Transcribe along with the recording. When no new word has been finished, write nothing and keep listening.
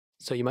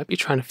So you might be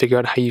trying to figure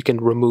out how you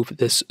can remove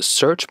this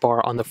search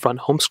bar on the front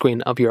home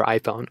screen of your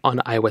iPhone on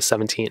iOS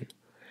 17.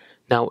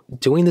 Now,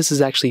 doing this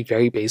is actually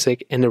very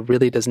basic and it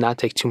really does not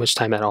take too much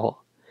time at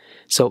all.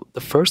 So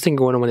the first thing you're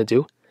going to want to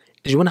do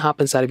is you want to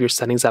hop inside of your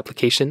settings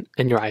application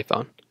in your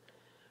iPhone.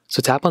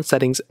 So tap on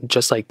settings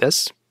just like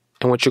this,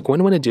 and what you're going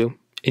to want to do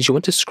is you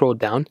want to scroll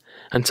down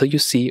until you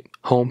see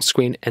home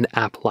screen and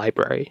app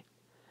library.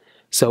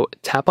 So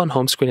tap on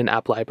home screen and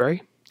app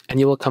library and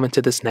you will come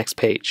into this next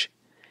page.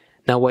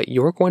 Now what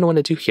you're going to want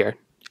to do here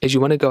is you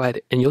want to go ahead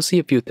and you'll see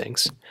a few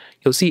things.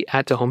 You'll see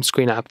add to home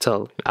screen app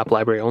to app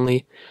library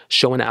only,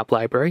 show an app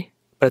library,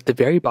 but at the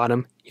very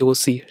bottom you will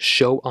see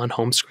show on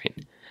home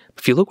screen.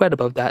 If you look right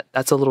above that,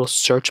 that's a little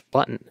search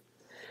button.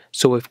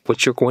 So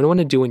what you're going to want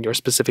to do in your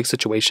specific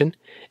situation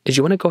is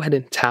you want to go ahead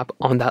and tap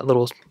on that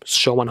little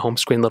show on home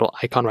screen little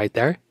icon right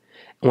there.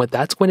 And what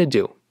that's going to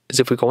do is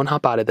if we go and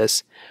hop out of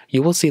this,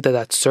 you will see that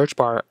that search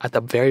bar at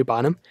the very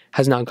bottom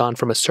has now gone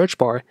from a search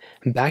bar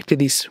back to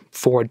these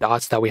 4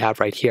 dots that we have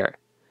right here.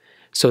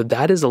 So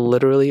that is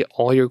literally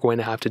all you're going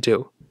to have to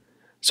do.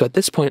 So at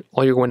this point,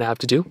 all you're going to have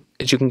to do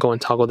is you can go and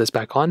toggle this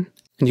back on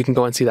and you can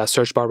go and see that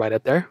search bar right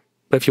up there.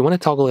 But if you want to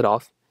toggle it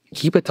off,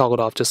 keep it toggled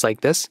off just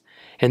like this,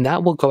 and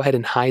that will go ahead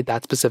and hide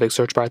that specific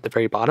search bar at the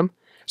very bottom.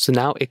 So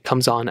now it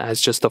comes on as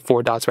just the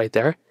 4 dots right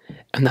there,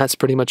 and that's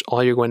pretty much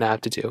all you're going to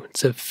have to do.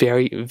 It's a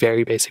very,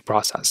 very basic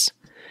process.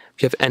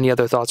 If you have any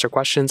other thoughts or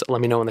questions,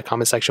 let me know in the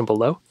comment section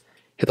below.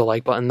 Hit the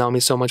like button, that would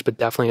mean so much, but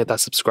definitely hit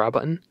that subscribe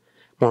button.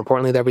 More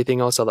importantly than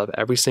everything else, I love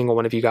every single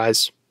one of you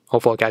guys.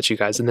 Hopefully I'll catch you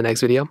guys in the next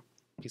video.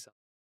 Peace out.